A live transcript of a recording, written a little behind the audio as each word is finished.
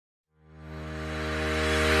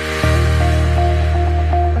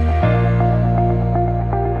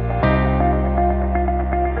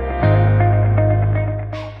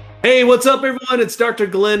Hey, what's up, everyone? It's Dr.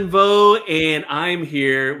 Glenn Vo, and I'm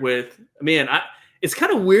here with it's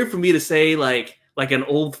kind of weird for me to say like an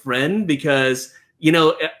old friend because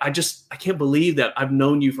I can't believe that I've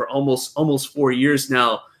known you for almost 4 years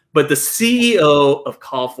now. But the CEO of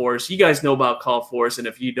Callforce, you guys know about Callforce, and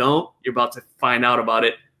if you don't, you're about to find out about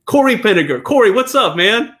it. Cory Pinegar. Cory, what's up,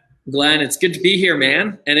 man? Glenn, it's good to be here,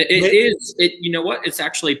 man. And you know what? It's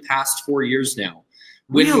actually past 4 years now.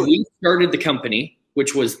 When Really? we started the company,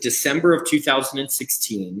 which was December of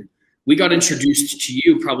 2016, we got introduced to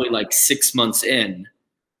you probably like 6 months in.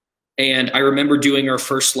 And I remember doing our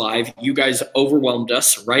first live. You guys overwhelmed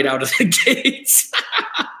us right out of the gates.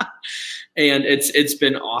 And it's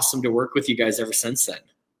been awesome to work with you guys ever since then.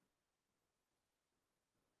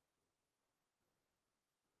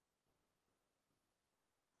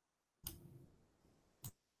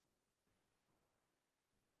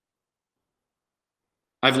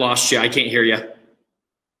 I've lost you. I can't hear you.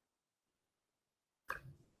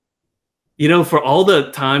 For all the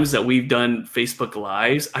times that we've done Facebook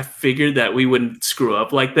Lives, I figured that we wouldn't screw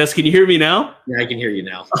up like this. Can you hear me now? Yeah, I can hear you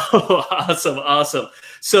now. Oh, awesome.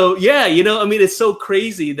 So yeah, it's so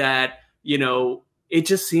crazy that, it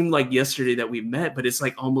just seemed like yesterday that we met, but it's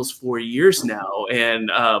like almost 4 years now. And,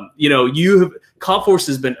 Callforce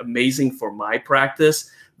has been amazing for my practice,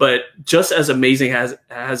 but just as amazing as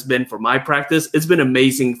has been for my practice, it's been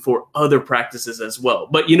amazing for other practices as well.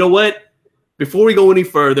 But you know what? Before we go any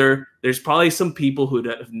further, there's probably some people who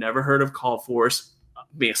have never heard of Callforce.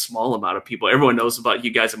 Maybe a small amount of people. Everyone knows about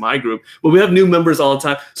you guys in my group, but we have new members all the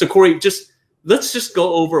time. So Cory, let's just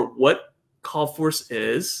go over what Callforce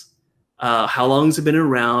is. How long has it been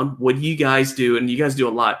around? What do you guys do? And you guys do a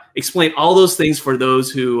lot. Explain all those things for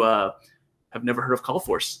those who have never heard of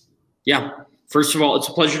Callforce. Yeah. First of all, it's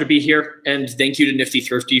a pleasure to be here, and thank you to Nifty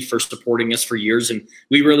Thrifty for supporting us for years, and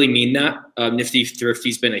we really mean that. Nifty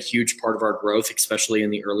Thrifty's been a huge part of our growth, especially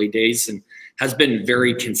in the early days, and has been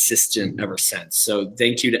very consistent ever since. So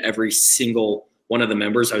thank you to every single one of the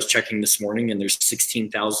members. I was checking this morning, and there's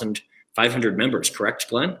 16,500 members, correct,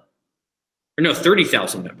 Glenn? Or no,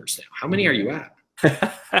 30,000 members now. How many are you at?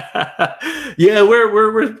 Yeah,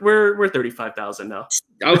 we're 35,000 now.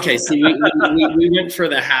 Okay, so we went for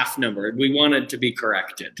the half number. We wanted to be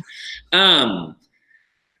corrected. But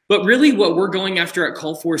really what we're going after at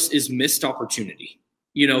Callforce is missed opportunity.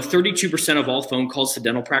 32% of all phone calls to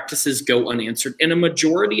dental practices go unanswered. And a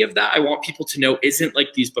majority of that, I want people to know, isn't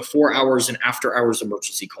like these before hours and after hours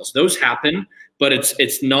emergency calls. Those happen, but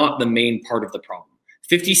it's not the main part of the problem.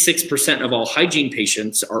 56% of all hygiene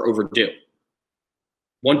patients are overdue.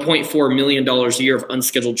 $1.4 million a year of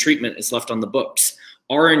unscheduled treatment is left on the books.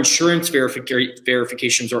 Are insurance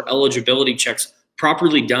verifications or eligibility checks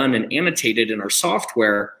properly done and annotated in our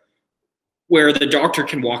software where the doctor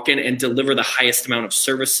can walk in and deliver the highest amount of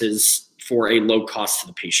services for a low cost to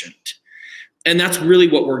the patient? And that's really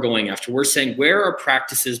what we're going after. We're saying, where are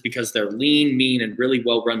practices, because they're lean, mean, and really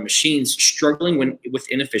well-run machines, struggling with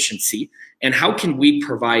inefficiency? And how can we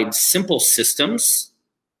provide simple systems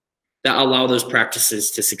that allow those practices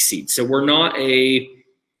to succeed? So we're not a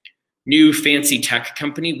new fancy tech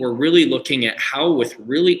company. We're really looking at how, with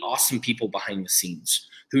really awesome people behind the scenes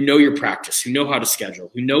who know your practice, who know how to schedule,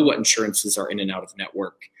 who know what insurances are in and out of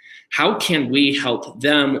network, how can we help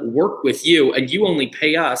them work with you, and you only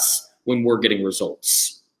pay us when we're getting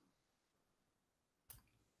results?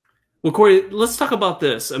 Well, Cory, let's talk about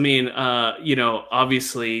this.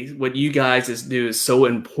 Obviously what you guys do is so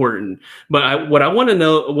important, but what I want to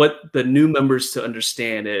know, what the new members to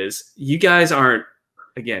understand is you guys aren't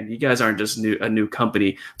just a new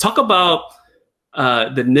company. Talk about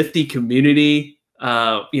the Nifty community.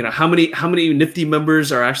 How many Nifty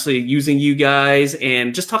members are actually using you guys,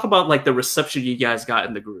 and just talk about like the reception you guys got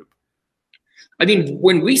in the group. I mean,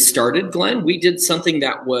 when we started, Glenn, we did something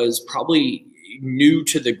that was probably new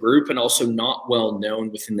to the group and also not well known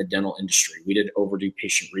within the dental industry. We did overdue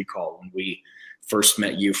patient recall when we first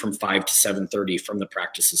met you from 5 to 7:30 from the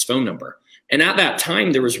practice's phone number. And at that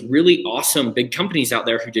time, there was really awesome big companies out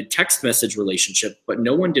there who did text message relationship, but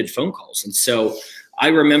no one did phone calls. And so I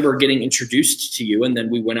remember getting introduced to you, and then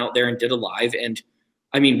we went out there and did a live. And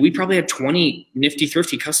I mean, we probably had 20 Nifty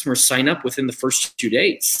Thrifty customers sign up within the first 2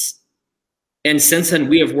 days. And since then,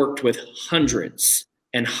 we have worked with hundreds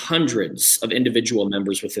and hundreds of individual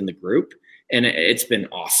members within the group, and it's been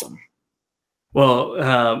awesome.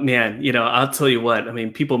 Well, man, I'll tell you what. I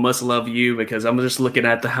mean, people must love you because I'm just looking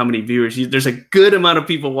at how many viewers. There's a good amount of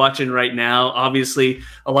people watching right now. Obviously,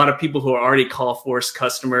 a lot of people who are already Callforce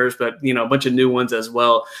customers, but a bunch of new ones as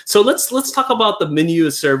well. So let's talk about the menu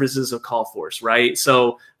of services of Callforce, right?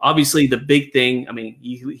 So obviously, the big thing. I mean,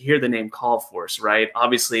 you hear the name Callforce, right?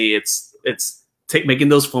 Obviously, it's making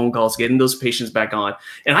those phone calls, getting those patients back on.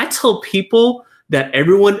 And I tell people that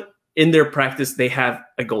everyone in their practice, they have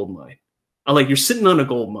a gold mine. I'm like, you're sitting on a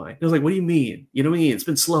gold mine. I was like, what do you mean? You know what I mean? It's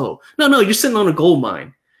been slow. No, you're sitting on a gold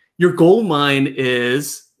mine. Your gold mine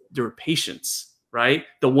is your patients, right?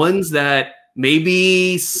 The ones that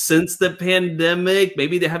maybe since the pandemic,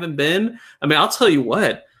 maybe they haven't been. I mean, I'll tell you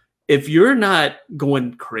what, if you're not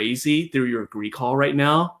going crazy through your recall right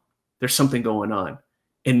now, there's something going on.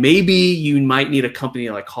 And maybe you might need a company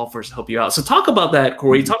like Callforce to help you out. So talk about that,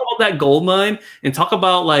 Cory. Talk about that gold mine and talk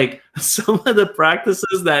about like some of the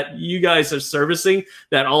practices that you guys are servicing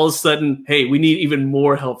that all of a sudden, hey, we need even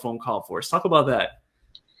more help from Callforce. Talk about that.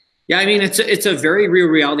 Yeah, I mean, it's a very real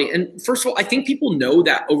reality. And first of all, I think people know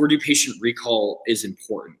that overdue patient recall is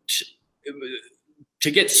important.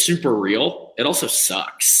 To get super real, it also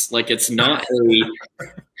sucks. Like it's not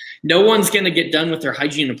no one's going to get done with their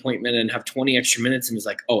hygiene appointment and have 20 extra minutes and is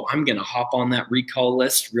like, oh, I'm going to hop on that recall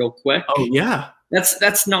list real quick. Oh, yeah.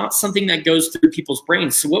 That's not something that goes through people's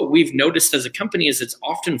brains. So what we've noticed as a company is it's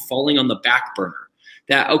often falling on the back burner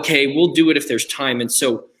that, okay, we'll do it if there's time. And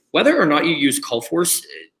so whether or not you use Callforce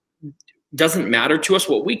doesn't matter to us.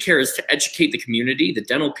 What we care is to educate the community, the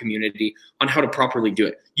dental community, on how to properly do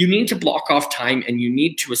it. You need to block off time and you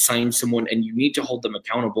need to assign someone and you need to hold them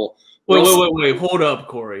accountable. Wait. Hold up,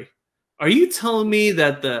 Cory. Are you telling me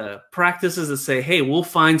that the practices that say, hey, we'll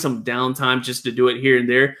find some downtime just to do it here and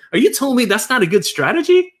there, are you telling me that's not a good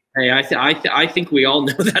strategy? Hey, I think we all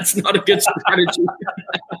know that's not a good strategy.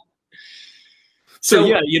 So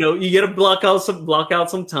yeah, you got to block out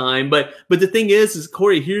some time. But the thing is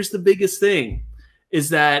Cory, here's the biggest thing, is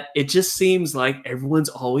that it just seems like everyone's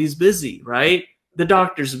always busy, right? The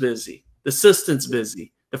doctor's busy, the assistant's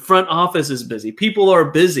busy, the front office is busy, people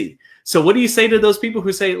are busy. So what do you say to those people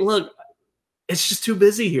who say, look, it's just too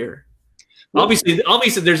busy here? Well,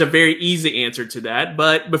 obviously there's a very easy answer to that.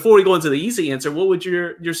 But before we go into the easy answer, what would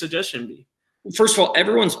your suggestion be? First of all,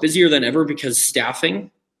 everyone's busier than ever because staffing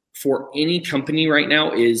for any company right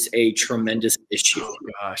now is a tremendous issue. Oh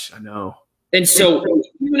gosh, I know. And so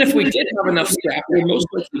even if we did have enough staff, we're most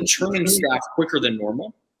likely churning staff quicker than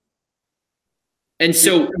normal. And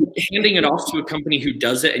so handing it off to a company who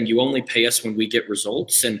does it and you only pay us when we get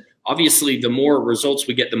results. And obviously the more results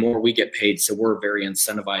we get, the more we get paid. So we're very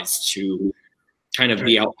incentivized to kind of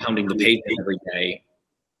be out pounding the pavement every day.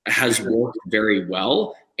 It has worked very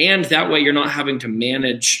well. And that way you're not having to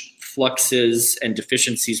manage fluxes and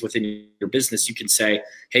deficiencies within your business. You can say,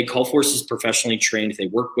 hey, Callforce is professionally trained. They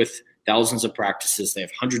work with thousands of practices. They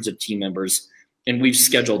have hundreds of team members. And we've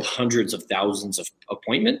scheduled hundreds of thousands of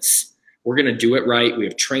appointments. We're going to do it right. We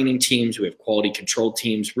have training teams. We have quality control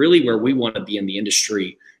teams. Really where we want to be in the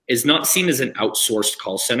industry is not seen as an outsourced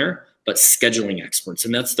call center, but scheduling experts.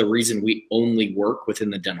 And that's the reason we only work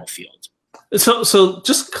within the dental field. So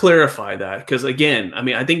just clarify that, because again, I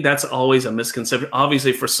mean, I think that's always a misconception.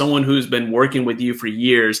 Obviously, for someone who's been working with you for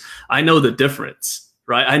years, I know the difference,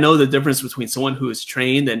 right? I know the difference between someone who is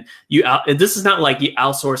trained and you out. This is not like you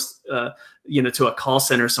outsource, to a call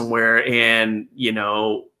center somewhere and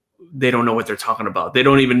they don't know what they're talking about. They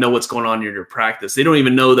don't even know what's going on in your practice. They don't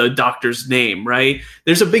even know the doctor's name, right?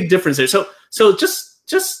 There's a big difference there. So let's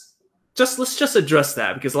just address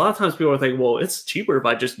that, because a lot of times people are thinking, well, it's cheaper if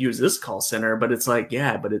I just use this call center, but it's like,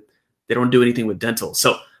 yeah, but they don't do anything with dental.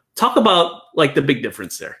 So talk about like the big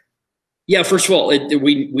difference there. Yeah, first of all,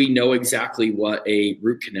 we know exactly what a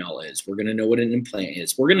root canal is. We're going to know what an implant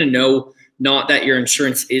is. We're going to know not that your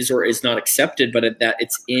insurance is or is not accepted, but that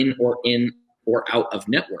it's in or out of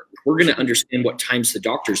network. We're going to understand what times the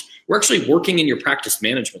doctors. We're actually working in your practice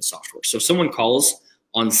management software. So if someone calls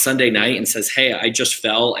on Sunday night and says, hey, I just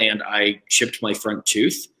fell and I chipped my front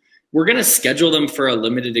tooth, we're going to schedule them for a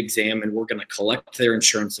limited exam and we're going to collect their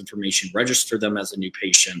insurance information, register them as a new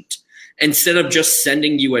patient, instead of just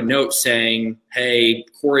sending you a note saying, hey,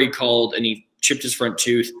 Cory called and he chipped his front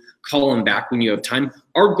tooth, call him back when you have time.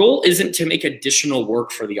 Our goal isn't to make additional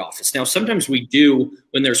work for the office. Now, sometimes we do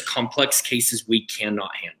when there's complex cases we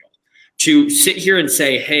cannot handle. To sit here and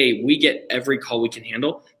say, hey, we get every call we can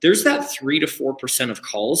handle, there's that 3 to 4% of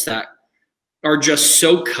calls that are just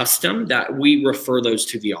so custom that we refer those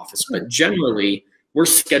to the office. But generally, we're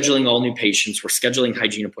scheduling all new patients. We're scheduling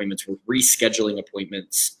hygiene appointments. We're rescheduling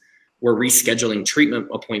appointments. We're rescheduling treatment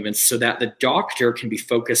appointments so that the doctor can be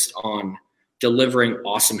focused on delivering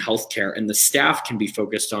awesome healthcare, and the staff can be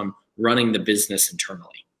focused on running the business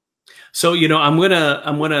internally. So, you know, I'm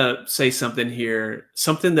gonna say something here,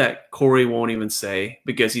 something that Cory won't even say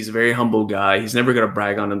because he's a very humble guy. He's never gonna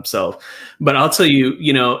brag on himself. But I'll tell you,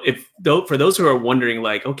 you know, for those who are wondering,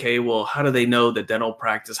 like, okay, well, how do they know the dental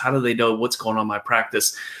practice? How do they know what's going on in my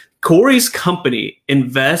practice? Cory's company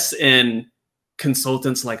invests in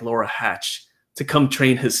consultants like Laura Hatch to come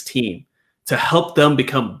train his team, to help them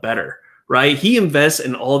become better. Right? He invests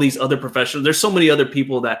in all these other professionals. There's so many other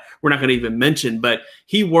people that we're not going to even mention, but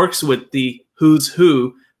he works with the who's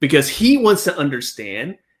who because he wants to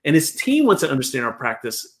understand and his team wants to understand our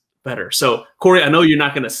practice better. So, Cory, I know you're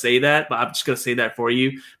not going to say that, but I'm just going to say that for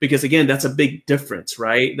you because, again, that's a big difference,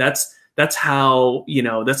 right? That's how, you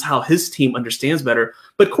know, that's how his team understands better.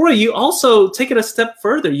 But, Cory, you also take it a step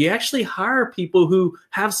further. You actually hire people who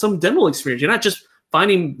have some dental experience. You're not just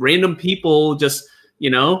finding random people just, you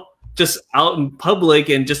know, just out in public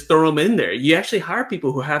and just throw them in there. You actually hire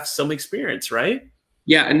people who have some experience, right?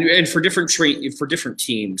 Yeah, and for different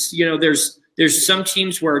teams, you know, there's some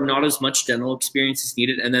teams where not as much dental experience is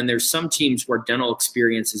needed, and then there's some teams where dental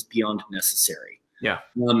experience is beyond necessary. Yeah.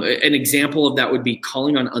 An example of that would be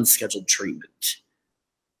calling on unscheduled treatment.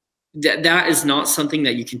 That is not something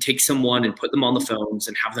that you can take someone and put them on the phones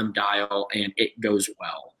and have them dial and it goes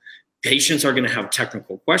well. Patients are going to have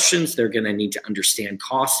technical questions. They're going to need to understand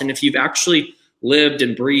costs. And if you've actually lived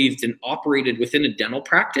and breathed and operated within a dental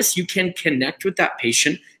practice, you can connect with that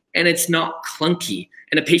patient and it's not clunky.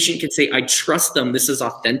 And a patient can say, I trust them. This is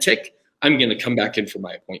authentic. I'm going to come back in for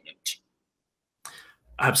my appointment.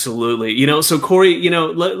 Absolutely. You know, so Cory, you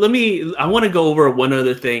know, I want to go over one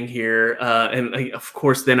other thing here. And of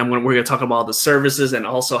course, then we're going to talk about the services and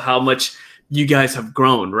also how much you guys have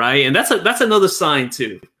grown, right? And that's another sign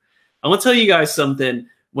too. I want to tell you guys something.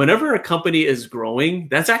 Whenever a company is growing,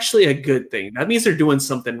 that's actually a good thing. That means they're doing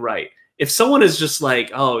something right. If someone is just like,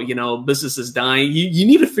 oh, you know, business is dying, you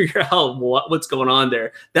need to figure out what's going on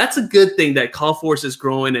there. That's a good thing that Callforce is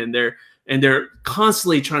growing and they're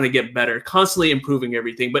constantly trying to get better, constantly improving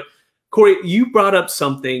everything. But Cory, you brought up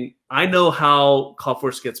something. I know how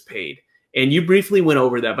Callforce gets paid, and you briefly went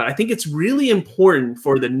over that. But I think it's really important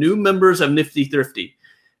for the new members of Nifty Thrifty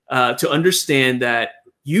to understand that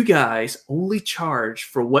you guys only charge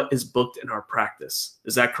for what is booked in our practice.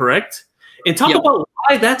 Is that correct? And talk about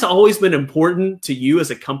why that's always been important to you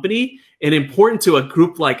as a company and important to a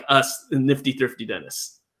group like us, the Nifty Thrifty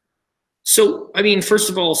Dentists. So, I mean,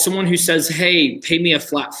 first of all, someone who says, hey, pay me a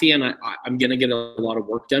flat fee and I'm going to get a lot of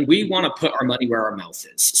work done. We want to put our money where our mouth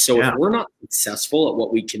is. So if we're not successful at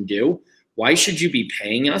what we can do, why should you be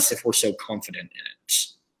paying us if we're so confident in it?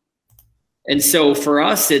 And so for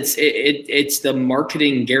us, it's the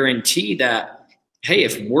marketing guarantee that, hey,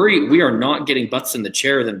 if we are not getting butts in the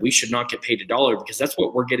chair, then we should not get paid $1 because that's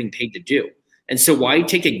what we're getting paid to do. And so why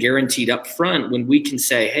take a guaranteed up front when we can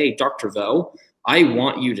say, hey, Dr. Vo, I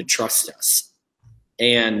want you to trust us.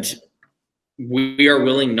 And we are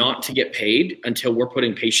willing not to get paid until we're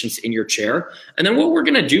putting patients in your chair. And then what we're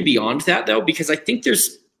going to do beyond that, though, because I think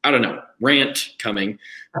there's, I don't know, rant coming.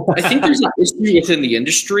 I think there's an issue within the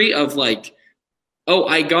industry of like, oh,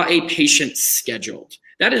 I got a patient scheduled.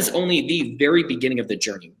 That is only the very beginning of the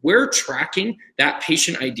journey. We're tracking that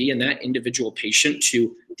patient ID and that individual patient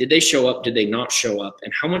to, did they show up, did they not show up,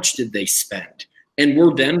 and how much did they spend? And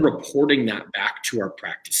we're then reporting that back to our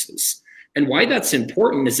practices. And why that's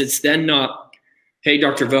important is it's then not, hey,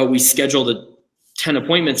 Dr. Vo, we scheduled 10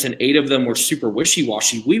 appointments and 8 of them were super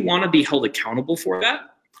wishy-washy. We want to be held accountable for that.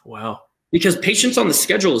 Wow. Because patients on the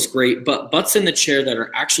schedule is great, but butts in the chair that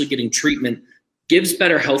are actually getting treatment gives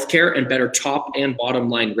better healthcare and better top and bottom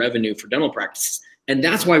line revenue for dental practices. And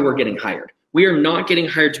that's why we're getting hired. We are not getting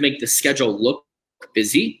hired to make the schedule look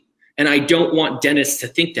busy. And I don't want dentists to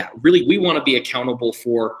think that. Really, we want to be accountable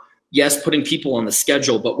for, yes, putting people on the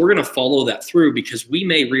schedule, but we're going to follow that through because we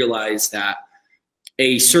may realize that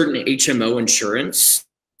a certain HMO insurance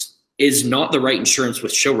is not the right insurance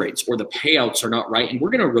with show rates, or the payouts are not right. And we're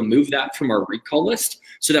going to remove that from our recall list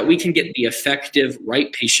so that we can get the effective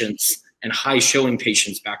right patients and high showing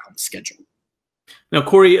patients back on the schedule. Now,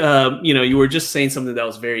 Cory, you know, you were just saying something that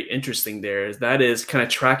was very interesting there. That is kind of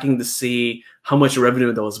tracking to see how much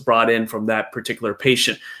revenue that was brought in from that particular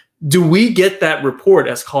patient. Do we get that report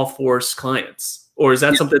as Callforce clients, or is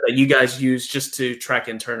that something that you guys use just to track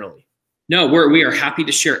internally? No, we are happy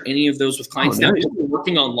to share any of those with clients. Oh, nice. Now, what we're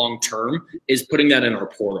working on long-term is putting that in our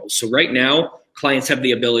portal. So right now, clients have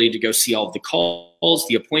the ability to go see all of the calls,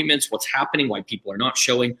 the appointments, what's happening, why people are not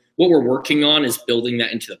showing. What we're working on is building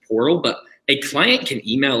that into the portal. But a client can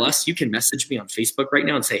email us. You can message me on Facebook right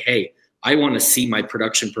now and say, hey, I want to see my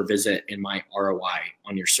production per visit and my ROI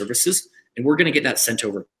on your services. And we're going to get that sent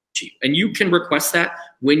over to you. And you can request that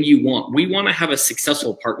when you want. We want to have a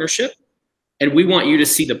successful partnership, and we want you to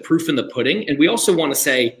see the proof in the pudding. And we also want to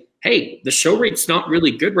say, hey, the show rate's not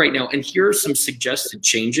really good right now, and here are some suggested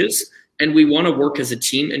changes. And we want to work as a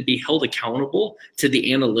team and be held accountable to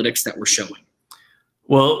the analytics that we're showing.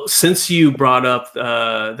 Well, since you brought up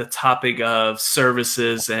the topic of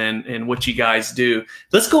services and what you guys do,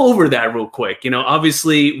 let's go over that real quick. You know,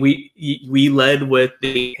 obviously we led with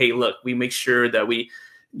the, hey, look, we make sure that we,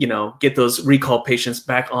 you know, get those recall patients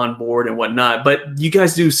back on board and whatnot. But you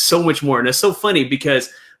guys do so much more. And it's so funny because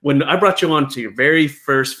when I brought you on to your very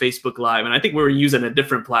first Facebook Live, and I think we were using a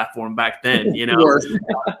different platform back then, you know,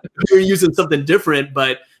 we were using something different,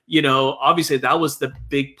 but, you know, obviously that was the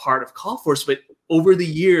big part of Callforce. But over the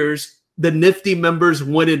years, the Nifty members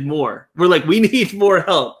wanted more. We're like, we need more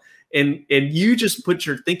help. And you just put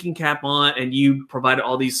your thinking cap on and you provided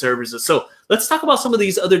all these services. So let's talk about some of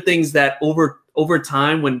these other things that over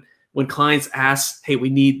time when clients ask, hey, we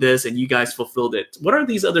need this, and you guys fulfilled it. What are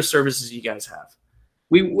these other services you guys have?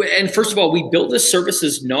 And first of all, we built this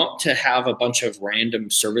services not to have a bunch of random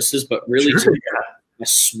services, but really to have a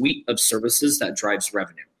suite of services that drives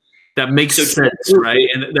revenue. That makes sense, right?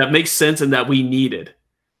 And that makes sense and that we needed.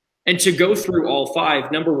 And to go through all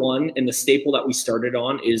five, number one, and the staple that we started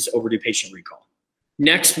on is overdue patient recall.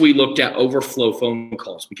 Next, we looked at overflow phone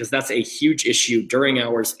calls because that's a huge issue during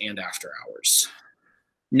hours and after hours.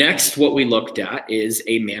 Next, what we looked at is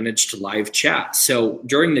a managed live chat. So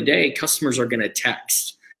during the day, customers are going to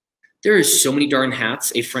text. There is so many darn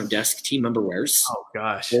hats a front desk team member wears. Oh,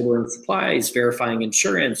 gosh. Ordering supplies, verifying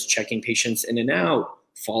insurance, checking patients in and out,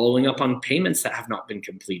 following up on payments that have not been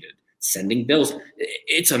completed, sending bills.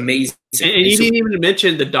 It's amazing. And you didn't even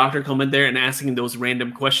mention the doctor coming there and asking those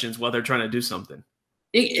random questions while they're trying to do something.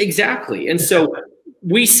 Exactly. And so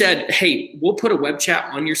we said, hey, we'll put a web chat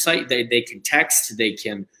on your site. They can text, they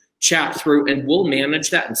can chat through, and we'll manage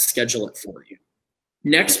that and schedule it for you.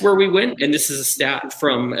 Next, where we went, and this is a stat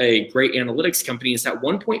from a great analytics company, is that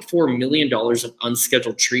 $1.4 million of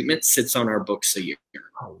unscheduled treatment sits on our books a year.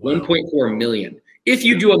 Oh, wow. 1.4 million. If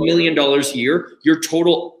you do $1 million a year, your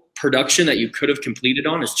total production that you could have completed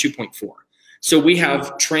on is 2.4. So we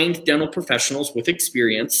have trained dental professionals with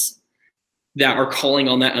experience that are calling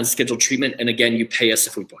on that unscheduled treatment. And again, you pay us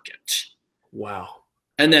if we book it. Wow.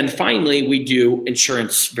 And then finally, we do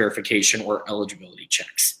insurance verification or eligibility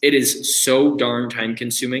checks. It is so darn time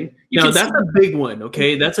consuming. Now, that's a big one,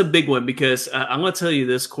 okay? That's a big one because I'm going to tell you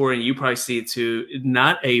this, Cory, and you probably see it too.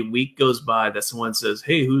 Not a week goes by that someone says,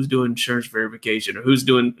 hey, who's doing insurance verification or who's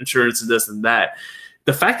doing insurance and this and that.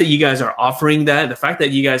 The fact that you guys are offering that, the fact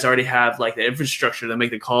that you guys already have like the infrastructure to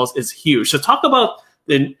make the calls is huge. So talk about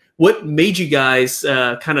then what made you guys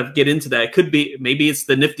kind of get into that? It could be maybe it's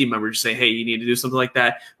the Nifty members saying, hey, you need to do something like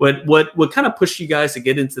that. What kind of pushed you guys to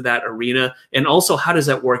get into that arena? And also, how does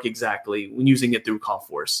that work exactly when using it through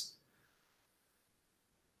Callforce?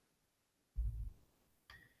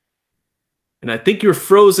 And I think you're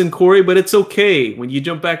frozen, Cory, but it's okay. When you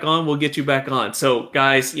jump back on, we'll get you back on. So,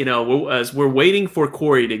 guys, you know, as we're waiting for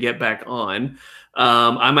Cory to get back on,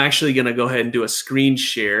 I'm actually going to go ahead and do a screen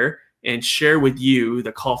share and share with you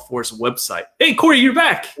the Callforce website. Hey, Cory, you're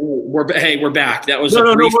back. We're back. That was no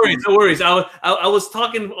worries. I was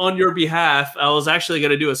talking on your behalf. I was actually going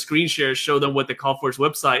to do a screen share, show them what the Callforce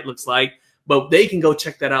website looks like, but they can go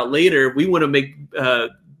check that out later. We want to make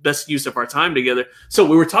best use of our time together. So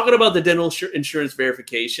we were talking about the dental insurance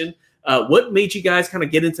verification. What made you guys kind of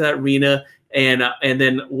get into that arena, and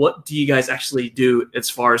then what do you guys actually do as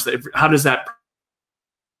far as how does that?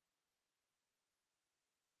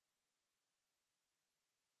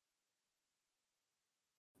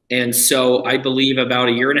 And so I believe about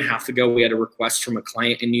a year and a half ago, we had a request from a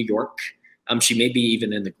client in New York. She may be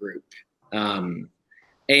even in the group.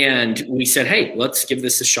 And we said, hey, let's give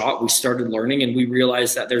this a shot. We started learning and we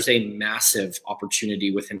realized that there's a massive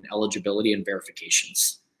opportunity within eligibility and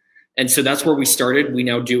verifications. And so that's where we started. We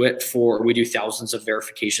now do it we do thousands of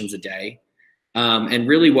verifications a day. And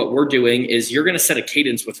really what we're doing is you're going to set a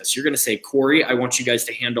cadence with us. You're going to say, Cory, I want you guys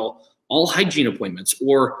to handle all hygiene appointments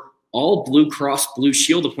or all Blue Cross Blue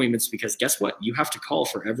Shield appointments, because guess what? You have to call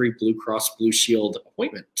for every Blue Cross Blue Shield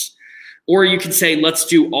appointment. Or you can say, let's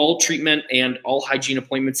do all treatment and all hygiene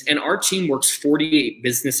appointments. And our team works 48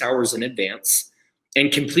 business hours in advance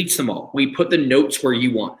and completes them all. We put the notes where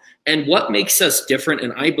you want. And what makes us different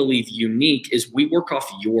and I believe unique is we work off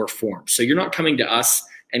your form. So you're not coming to us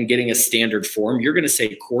and getting a standard form. You're going to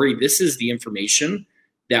say, Cory, this is the information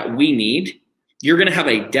that we need. You're going to have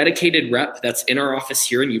a dedicated rep that's in our office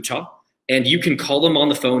here in Utah and you can call them on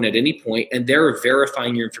the phone at any point, and they're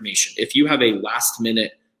verifying your information. If you have a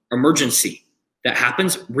last-minute emergency that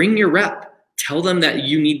happens, ring your rep. Tell them that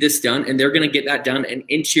you need this done, and they're going to get that done and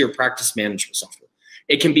into your practice management software.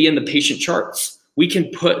 It can be in the patient charts. We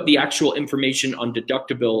can put the actual information on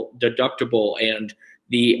deductible and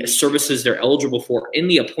the services they're eligible for in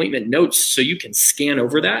the appointment notes, so you can scan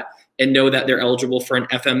over that and know that they're eligible for an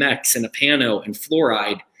FMX and a Pano and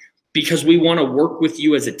fluoride, because we want to work with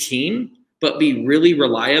you as a team, but be really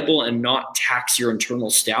reliable and not tax your internal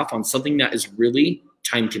staff on something that is really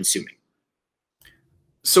time consuming.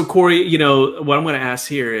 So Cory, you know, what I'm going to ask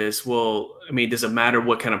here is, well, I mean, does it matter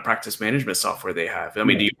what kind of practice management software they have? I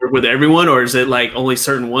mean, do you work with everyone, or is it like only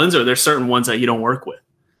certain ones, or there's certain ones that you don't work with?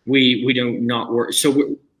 We do not work.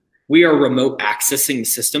 So we are remote accessing the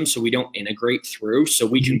system, so we don't integrate through. So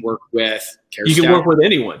we can work with care You can staff. work with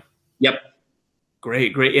anyone. Yep.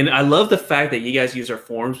 Great, great. And I love the fact that you guys use our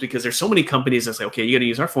forms, because there's so many companies that say, okay, you got to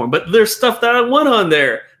use our form, but there's stuff that I want on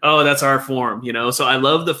there. Oh, that's our form, you know? So I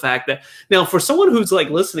love the fact that now for someone who's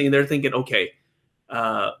like listening, they're thinking, okay,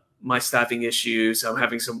 my staffing issues, I'm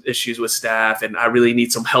having some issues with staff and I really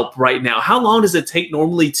need some help right now. How long does it take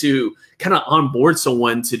normally to kind of onboard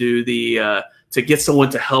someone to do the, to get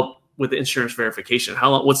someone to help with the insurance verification?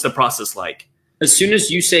 How long, what's the process like? As soon as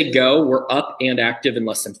you say go, we're up and active in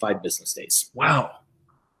less than 5 business days. Wow.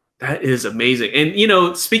 That is amazing. And, you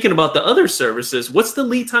know, speaking about the other services, what's the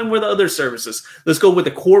lead time with the other services? Let's go with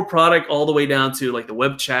the core product all the way down to like the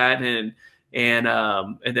web chat and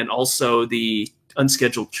then also the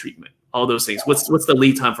unscheduled treatment, all those things. What's the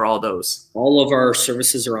lead time for all those? All of our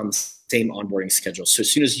services are on the same onboarding schedule. So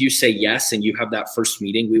as soon as you say yes and you have that first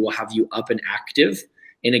meeting, we will have you up and active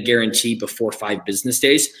in a guarantee before 5 business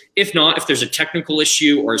days. If not, if there's a technical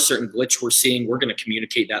issue or a certain glitch we're seeing, we're going to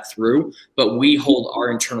communicate that through, but we hold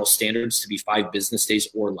our internal standards to be 5 business days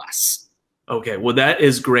or less. Okay, well, that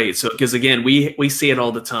is great. So, because again, we see it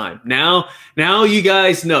all the time. Now you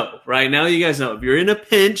guys know, right? Now you guys know if you're in a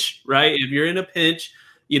pinch, right? If you're in a pinch,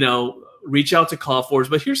 you know, reach out to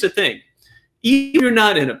Callforce. But here's the thing. Even if you're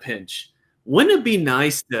not in a pinch, wouldn't it be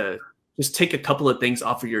nice to just take a couple of things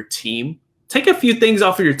off of your team? Take a few things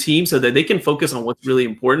off of your team so that they can focus on what's really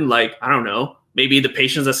important. Like, I don't know, maybe the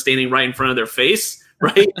patients are standing right in front of their face,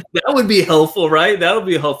 right? That would be helpful, right? That would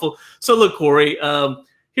be helpful. So look, Cory,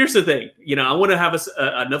 here's the thing. You know, I want to have us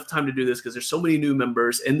enough time to do this because there's so many new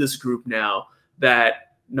members in this group now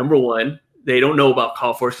that, number one, they don't know about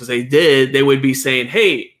Callforce, because they would be saying,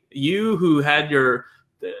 hey, you who had your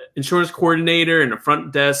insurance coordinator and the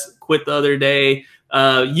front desk quit the other day,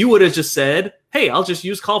 you would have just said, hey, I'll just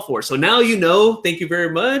use Callforce. So now you know, thank you very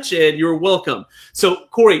much, and you're welcome. So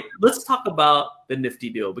Cory, let's talk about the Nifty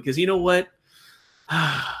deal, because you know what?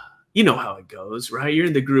 You know how it goes, right? You're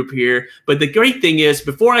in the group here. But the great thing is,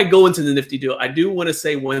 before I go into the Nifty deal, I do want to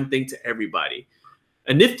say one thing to everybody.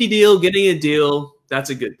 A Nifty deal, getting a deal, that's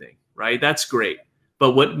a good thing, right? That's great.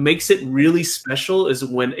 But what makes it really special is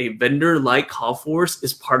when a vendor like Callforce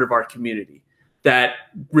is part of our community, that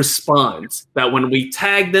responds, that when we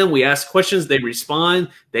tag them, we ask questions, they respond,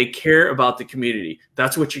 they care about the community.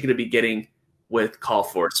 That's what you're going to be getting with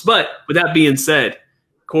Callforce. But with that being said,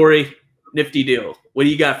 Cory, Nifty deal, what do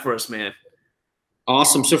you got for us, man?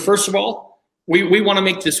 Awesome. So first of all, we want to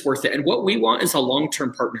make this worth it. And what we want is a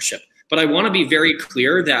long-term partnership. But I want to be very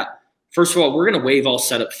clear that, first of all, we're going to waive all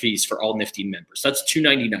setup fees for all Nifty members. That's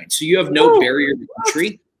 $299. So you have no barrier to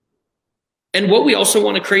entry. And what we also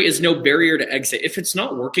want to create is no barrier to exit. If it's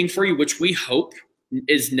not working for you, which we hope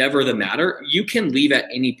is never the matter, you can leave at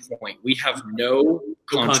any point. We have no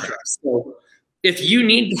contracts. So if you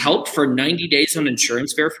need help for 90 days on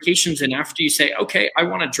insurance verifications, and after you say, okay, I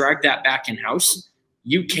want to drag that back in-house,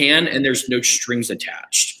 you can, and there's no strings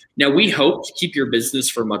attached. Now, we hope to keep your business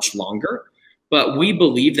for much longer, but we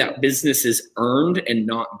believe that business is earned and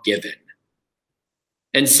not given.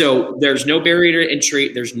 And so there's no barrier to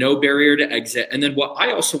entry. There's no barrier to exit. And then what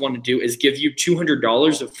I also want to do is give you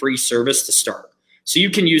 $200 of free service to start. So you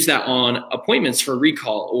can use that on appointments for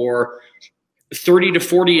recall or 30 to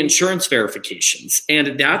 40 insurance verifications.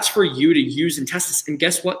 And that's for you to use and test this. And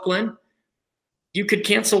guess what, Glenn? You could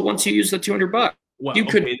cancel once you use the $200. Wow, you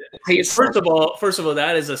could pay it. First of all,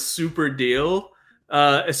 that is a super deal.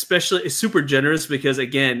 Especially, it's super generous because,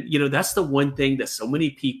 again, you know, that's the one thing that so many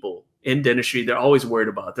people in dentistry, they're always worried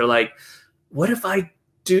about. They're like, what if I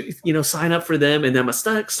do, you know, sign up for them and then I'm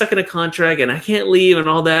stuck in a contract and I can't leave and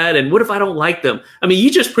all that? And what if I don't like them? I mean, you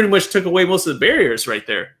just pretty much took away most of the barriers right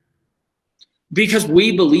there. Because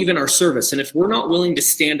we believe in our service. And if we're not willing to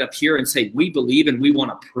stand up here and say, we believe and we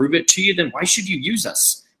want to prove it to you, then why should you use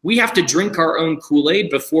us? We have to drink our own Kool-Aid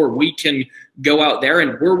before we can go out there,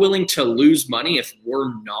 and we're willing to lose money if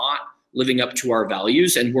we're not living up to our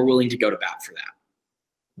values, and we're willing to go to bat for that.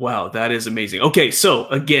 Wow, that is amazing. Okay, so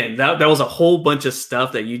again, that was a whole bunch of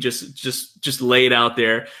stuff that you just laid out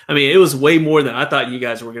there. I mean, it was way more than I thought you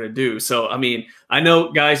guys were gonna do. So I mean, I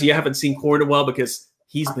know guys, you haven't seen Cory in a while because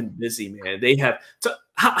he's been busy, man. They have. So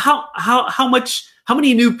how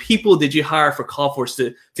many new people did you hire for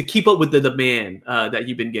Callforce to keep up with the demand that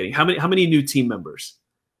you've been getting? How many new team members?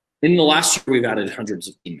 In the last year, we've added hundreds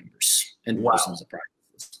of team members and thousands of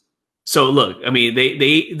practices. So look, I mean,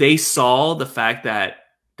 they saw the fact that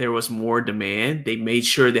there was more demand. They made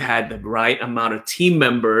sure they had the right amount of team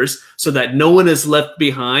members so that no one is left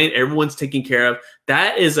behind. Everyone's taken care of.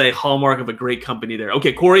 That is a hallmark of a great company there.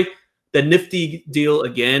 Okay, Cory, the Nifty deal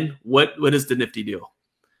again. What is the Nifty deal?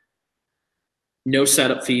 No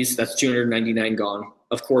setup fees. That's $299 gone.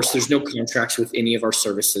 Of course, there's no contracts with any of our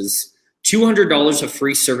services. $200 of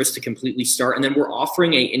free service to completely start. And then we're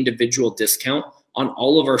offering an individual discount on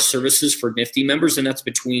all of our services for Nifty members. And that's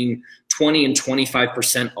between 20 and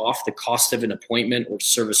 25% off the cost of an appointment or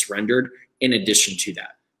service rendered in addition to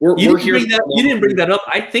that. We're here. You didn't bring that up.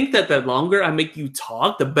 I think that the longer I make you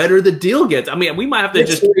talk, the better the deal gets. I mean, we might have to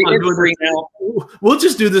we'll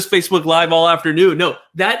just do this Facebook Live all afternoon. No,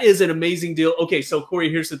 that is an amazing deal. Okay, so Cory,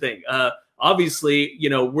 here's the thing. Obviously, you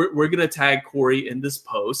know, we're gonna tag Cory in this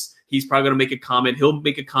post. He's probably gonna make a comment. He'll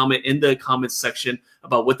make a comment in the comments section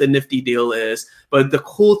about what the Nifty deal is. But the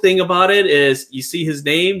cool thing about it is you see his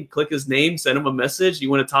name, click his name, send him a message. You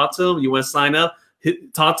want to talk to him, you want to sign up,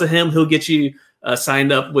 talk to him. He'll get you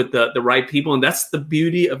signed up with the right people. And that's the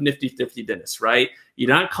beauty of Nifty Thrifty Dentist, right? You're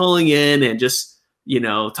not calling in and just, you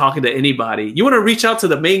know, talking to anybody. You want to reach out to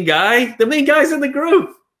the main guy. The main guy's in the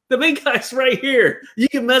group. The main guy's right here. You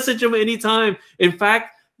can message him anytime. In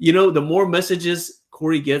fact, you know, the more messages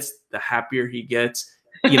Cory gets, the happier he gets.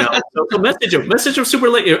 You know, so message him. Message him super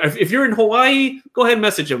late. If you're in Hawaii, go ahead and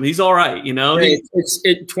message him. He's all right. You know, it's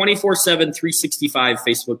 24/7, 365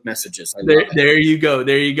 Facebook messages. There you go.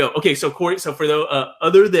 There you go. Okay, so Cory, so for the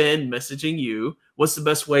other than messaging you, what's the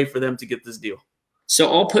best way for them to get this deal?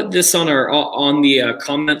 So I'll put this on the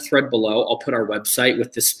comment thread below. I'll put our website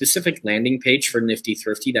with the specific landing page for Nifty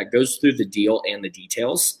Thrifty that goes through the deal and the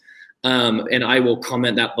details. And I will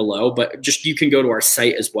comment that below, but just you can go to our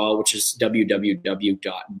site as well, which is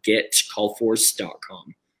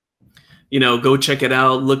www.getcallforce.com. You know, go check it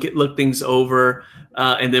out, look things over,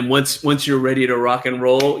 and then once you're ready to rock and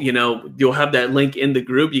roll, you know, you'll have that link in the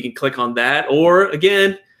group. You can click on that, or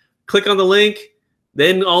again, click on the link,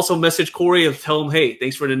 then also message Cory and tell him, hey,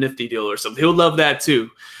 thanks for the Nifty deal or something. He'll love that too.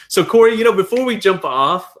 So Cory, you know, before we jump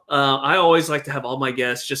off, I always like to have all my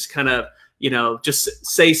guests just kind of, you know, just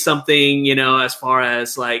say something, you know, as far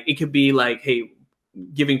as like, it could be like, hey,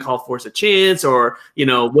 giving Callforce a chance, or, you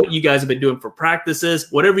know, what you guys have been doing for practices,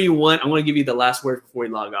 whatever you want. I want to give you the last word before we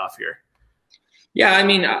log off here. Yeah, I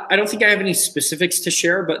mean, I don't think I have any specifics to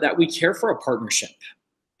share, but that we care for a partnership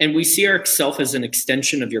and we see ourselves as an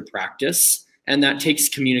extension of your practice. And that takes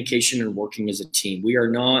communication and working as a team. We are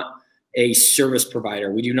not a service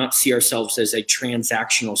provider. We do not see ourselves as a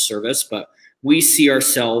transactional service, but we see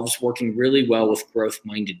ourselves working really well with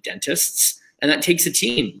growth-minded dentists. And that takes a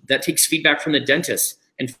team. That takes feedback from the dentist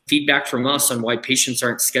and feedback from us on why patients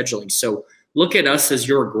aren't scheduling. So look at us as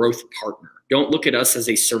your growth partner. Don't look at us as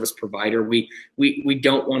a service provider. We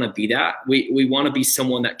don't want to be that. We want to be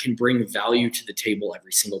someone that can bring value to the table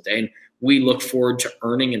every single day. And we look forward to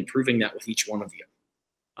earning and proving that with each one of you.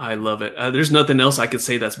 I love it. There's nothing else I could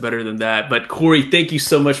say that's better than that. But Cory, thank you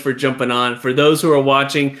so much for jumping on. For those who are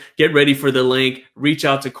watching, get ready for the link. Reach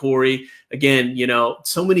out to Cory. Again, you know,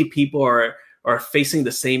 so many people are facing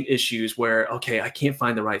the same issues where, okay, I can't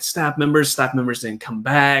find the right staff members. Staff members didn't come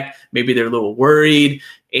back. Maybe they're a little worried.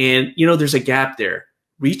 And, you know, there's a gap there.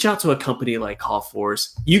 Reach out to a company like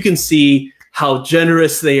Callforce. You can see how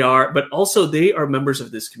generous they are, but also they are members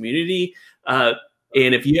of this community.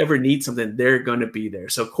 And if you ever need something, they're going to be there.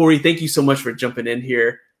 So Cory, thank you so much for jumping in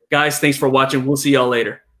here. Guys, thanks for watching. We'll see y'all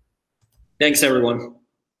later. Thanks, everyone.